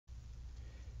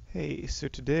Hey, so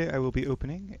today I will be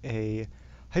opening a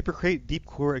Hypercrate Deep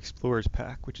Core Explorers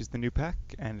pack, which is the new pack,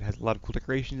 and it has a lot of cool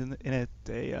decorations in it.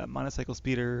 A monocycle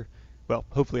speeder, well,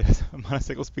 hopefully it has a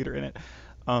monocycle speeder in it.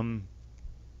 Um,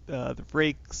 the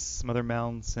brakes, some other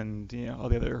mounts, and all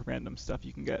the other random stuff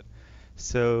you can get.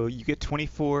 So you get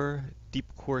 24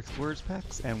 Deep Core Explorers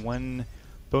packs and one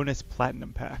bonus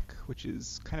Platinum pack, which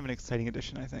is kind of an exciting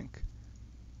addition, I think.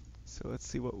 So let's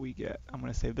see what we get. I'm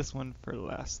gonna save this one for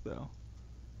last, though.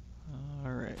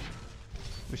 Alright.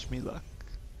 Wish me luck.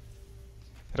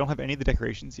 I don't have any of the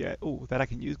decorations yet. Oh, that I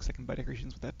can use because I can buy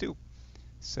decorations with that too.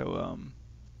 So, I'm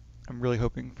really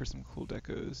hoping for some cool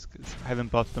decos because I haven't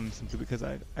bought them simply because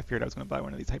I figured I was going to buy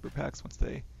one of these hyper packs once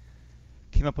they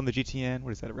came up on the GTN.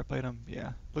 What is that, a rep item?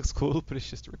 Yeah. Looks cool, but it's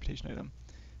just a reputation item.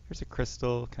 Here's a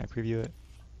crystal. Can I preview it?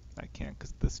 I can't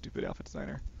because the stupid outfit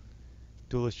designer.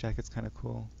 Duelist jacket's kind of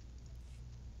cool.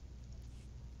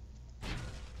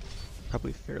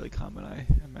 Probably fairly common, I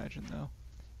imagine, though.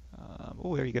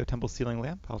 Oh, there you go, temple ceiling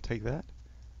lamp. I'll take that.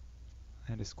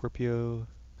 And a Scorpio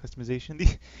customization.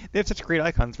 They have such great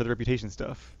icons for the reputation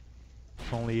stuff.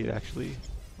 If only it actually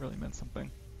really meant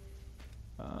something.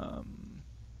 Oh,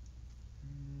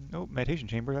 meditation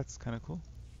chamber. That's kind of cool.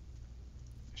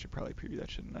 I should probably preview that,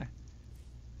 shouldn't I?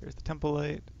 There's the temple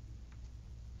light.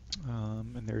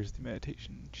 And there's the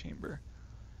meditation chamber.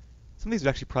 Some of these would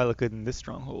actually probably look good in this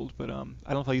stronghold, but I don't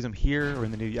know if I'll use them here or in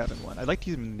the new Yavin one. I'd like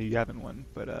to use them in the new Yavin one,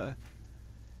 but I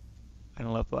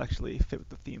don't know if they'll actually fit with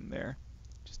the theme there.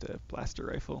 Just a blaster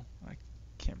rifle. I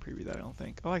can't preview that, I don't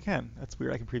think. Oh, I can. That's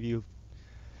weird. I can preview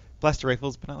blaster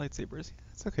rifles, but not lightsabers. Yeah,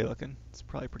 it's okay looking. It's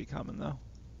probably pretty common, though.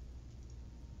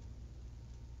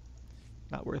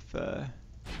 Not worth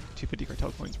 250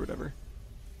 cartel coins or whatever.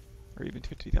 Or even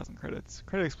 50,000 credits.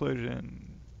 Credit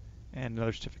explosion and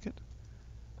another certificate.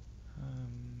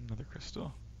 Another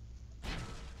crystal.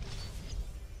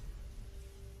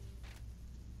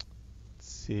 Let's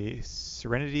see.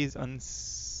 Serenity's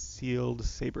Unsealed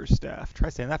Saber Staff. Try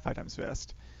saying that 5 times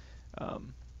fast. Well,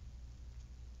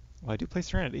 I do play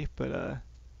Serenity, but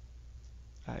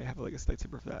I have a Legacy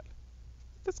lightsaber for that.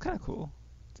 That's kind of cool.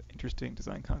 It's an interesting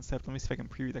design concept. Let me see if I can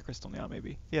preview that crystal now,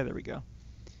 maybe. Yeah, there we go.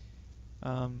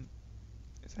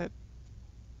 Is that...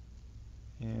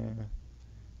 Yeah.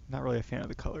 Not really a fan of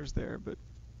the colors there, but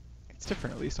it's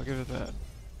different at least. I'll give it that.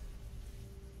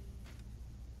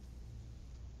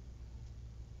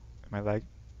 Am I lag?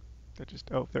 That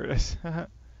just... Oh, there it is.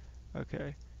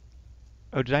 Okay.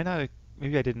 Oh, did I not...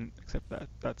 Maybe I didn't accept that.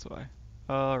 That's why.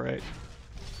 Alright.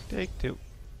 Take 2.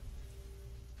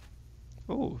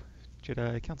 Oh,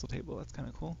 Jedi Council table. That's kind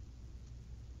of cool.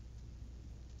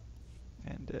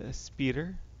 And a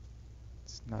speeder.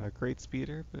 It's not a great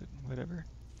speeder, but whatever.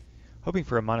 Hoping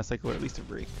for a monocycle or at least a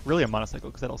brake. Really a monocycle,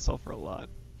 because that'll sell for a lot.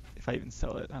 If I even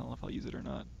sell it. I don't know if I'll use it or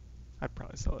not. I'd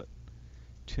probably sell it.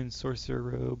 Toon Sorcerer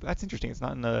robe. That's interesting. It's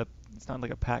not in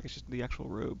like a pack. It's just the actual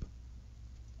robe.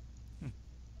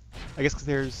 I guess because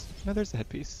there's the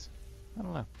headpiece. I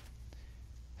don't know.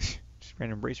 Just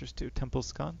random bracers too. Temple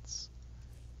sconce.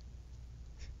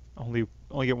 Only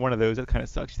get one of those. That kind of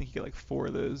sucks. You think you get like 4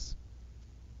 of those.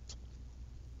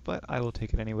 But I will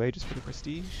take it anyway, just for the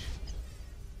prestige.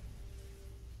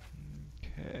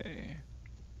 Okay.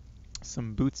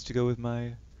 Some boots to go with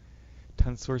my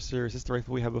Toon Sorcerer. Is this the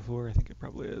rifle we had before? I think it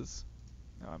probably is.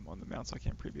 No, I'm on the mount, so I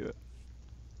can't preview it.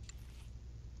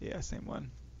 Yeah, same one.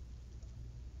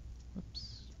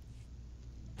 Whoops.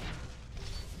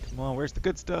 Come on, where's the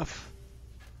good stuff?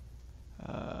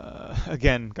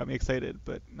 Again, got me excited,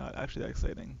 but not actually that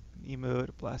exciting. An emote,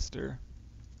 a blaster.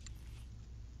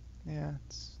 Yeah,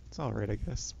 it's alright, I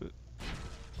guess, but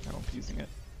I won't be using it.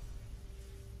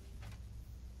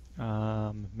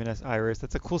 Minas Iris.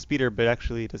 That's a cool speeder, but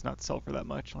actually does not sell for that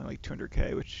much. Only like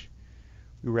 200k, which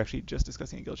we were actually just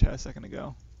discussing in guild chat a second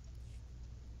ago.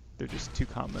 They're just too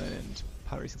common, and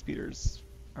pod racing speeders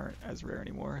aren't as rare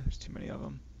anymore. There's too many of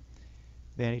them.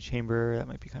 Vanity Chamber, that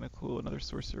might be kind of cool. Another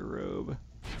Sorcerer Robe.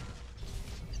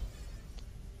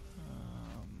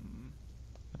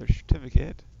 Another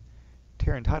certificate.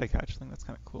 Terrantonic hatchling, that's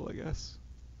kind of cool, I guess.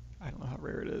 I don't know how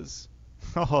rare it is.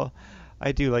 Oh,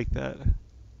 I do like that.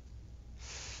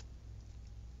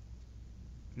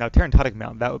 Now, Terrantonic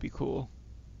mount, that would be cool.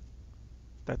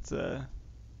 That's,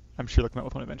 I'm sure they'll come out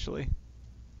with one eventually.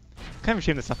 Kind of a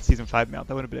shame that's not the Season 5 mount.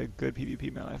 That would have been a good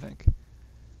PvP mount, I think.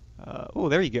 Oh,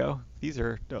 there you go. These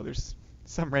are... Oh, there's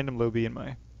some random Lobby in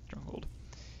my stronghold.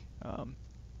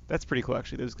 That's pretty cool,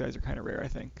 actually. Those guys are kind of rare, I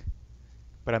think.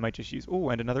 But I might just use... Oh,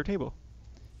 and another table.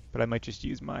 But I might just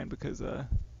use mine because... Look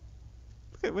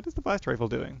at... What is the blast rifle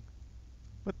doing?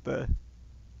 What the...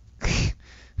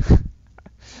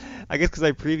 I guess because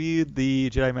I previewed the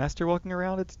Jedi Master walking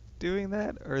around, it's doing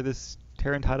that? Or this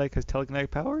Terran Tadek has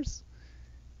telekinetic powers?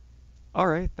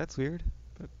 Alright, that's weird,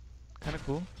 but kind of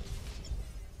cool.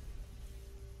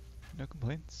 No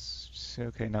complaints.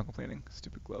 Okay, not complaining.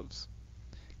 Stupid gloves.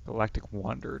 Galactic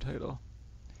Wanderer title.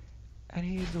 And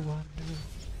he's the wanderer.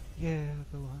 Yeah,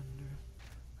 the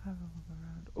wanderer.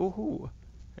 Oh,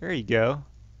 there you go.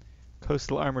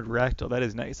 Coastal Armored Ractyl. That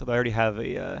is nice. Although I already have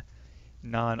a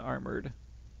non-armored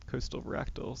Coastal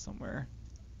Ractyl somewhere.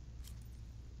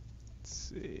 Let's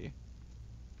see.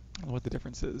 I don't know what the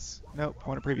difference is. Nope, I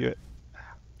want to preview it.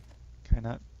 Can I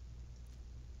not?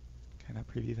 Can I not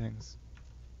preview things?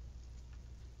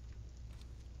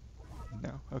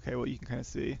 No. Okay, well you can kind of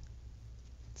see.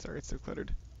 Sorry, it's so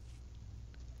cluttered.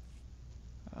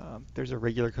 There's a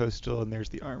regular coastal and there's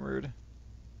the armored.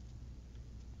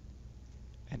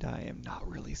 And I am not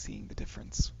really seeing the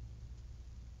difference.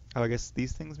 Oh, I guess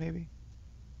these things maybe?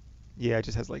 Yeah, it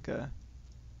just has like a...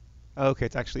 Oh, okay,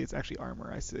 it's actually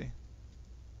armor, I see.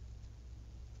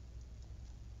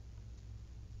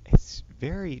 It's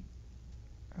very...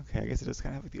 Okay, I guess it does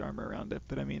kind of have like the armor around it,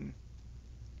 but I mean...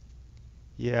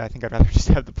 Yeah, I think I'd rather just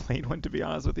have the plain one, to be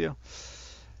honest with you.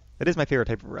 That is my favorite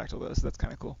type of Ractyl, though, so that's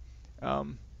kind of cool.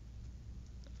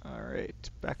 Alright,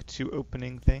 back to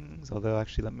opening things, although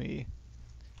actually I'm going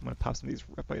to pop some of these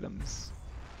rep items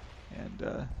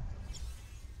and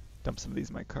dump some of these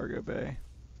in my cargo bay.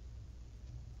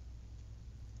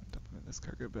 Dump them in this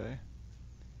cargo bay,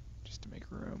 just to make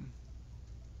room.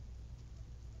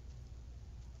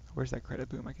 Where's that credit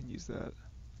boom? I can use that.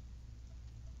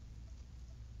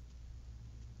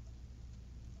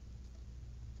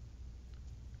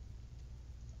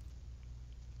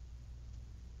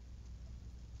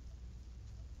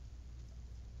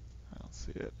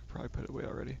 See it. Probably put it away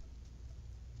already.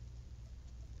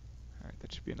 Alright,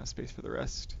 that should be enough space for the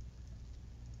rest.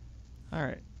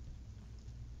 Alright.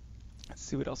 Let's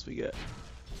see what else we get.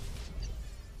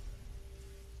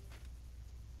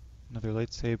 Another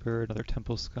lightsaber, another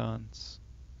temple sconce.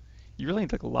 You really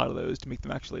need like a lot of those to make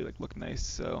them actually like look nice,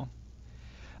 so...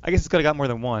 I guess it's gotta got more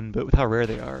than one, but with how rare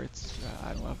they are, it's...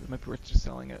 I don't know, it might be worth just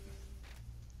selling it.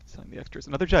 Selling the extras.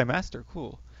 Another Jedi Master,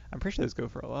 cool. I'm pretty sure those go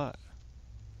for a lot.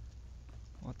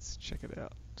 Let's check it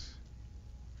out.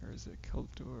 Where is it?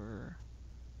 Keldor.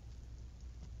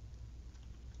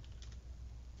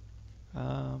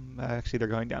 Actually, they're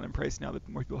going down in price now that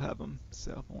more people have them,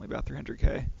 so only about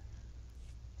 300k.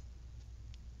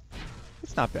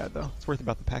 It's not bad though. It's worth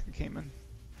about the pack it came in.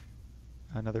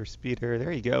 Another speeder.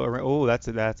 There you go. Oh, that's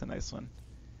a nice one.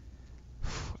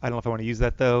 I don't know if I want to use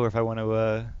that though, or if I want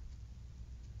to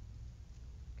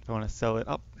sell it.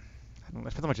 Oh, I don't know.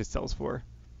 Depends how much it sells for.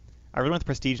 I really want the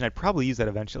prestige, and I'd probably use that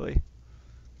eventually.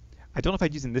 I don't know if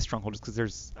I'd use it in this stronghold just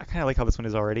because I kind of like how this one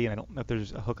is already, and I don't know if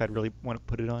there's a hook I'd really want to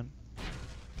put it on.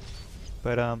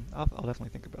 But I'll definitely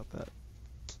think about that.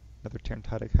 Another Terran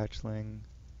Tadek hatchling.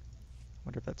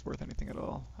 Wonder if that's worth anything at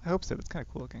all. I hope so. That's kind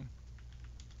of cool looking.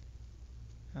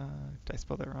 Did I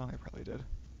spell that wrong? I probably did.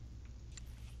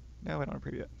 No, I don't want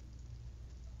to preview it.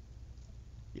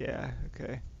 Yeah,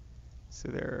 okay. So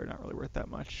they're not really worth that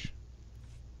much.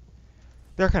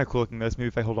 They're kind of cool looking though, so maybe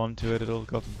if I hold on to it, it'll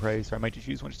go up in price, or I might just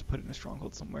use one just to put it in a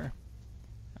stronghold somewhere.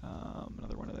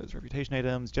 Another one of those reputation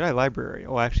items. Jedi Library.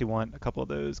 Oh, I actually want a couple of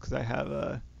those because I have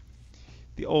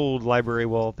the old library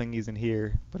wall thingies in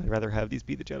here, but I'd rather have these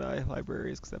be the Jedi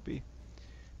libraries because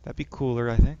that'd be cooler,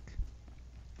 I think.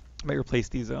 I might replace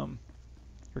these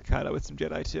Ricotta with some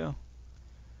Jedi too.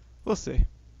 We'll see.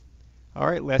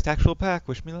 Alright, last actual pack.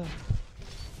 Wish me luck.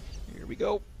 Here we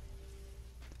go.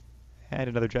 And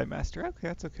another Jedi Master. Okay,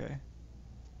 that's okay.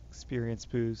 Experience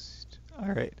boost.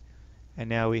 Alright. And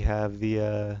now we have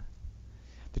the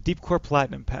Deep Core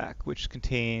Platinum pack, which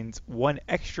contains one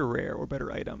extra rare or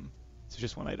better item. So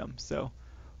just one item. So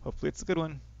hopefully it's a good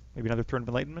one. Maybe another Throne of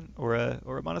Enlightenment or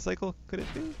a monocycle. Could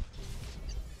it be?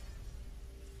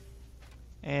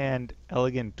 And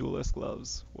Elegant Duelist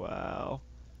Gloves. Wow.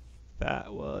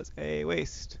 That was a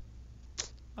waste.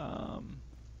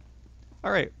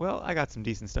 Alright, well, I got some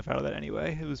decent stuff out of that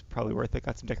anyway. It was probably worth it.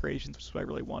 Got some decorations, which is what I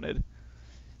really wanted.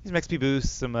 Some XP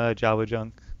boosts, some Jawa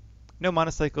junk. No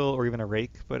monocycle or even a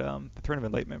rake, but the Throne of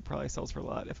Enlightenment probably sells for a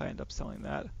lot if I end up selling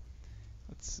that.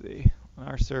 Let's see. On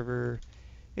our server,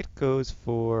 it goes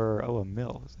for, oh, a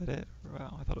mil. Is that it?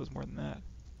 Wow, I thought it was more than that. That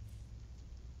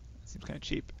seems kind of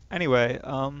cheap. Anyway,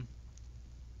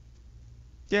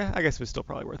 yeah, I guess it was still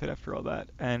probably worth it after all that.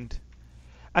 And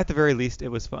at the very least, it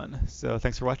was fun. So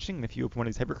thanks for watching. And if you open one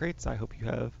of these Hypercrates, I hope you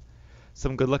have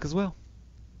some good luck as well.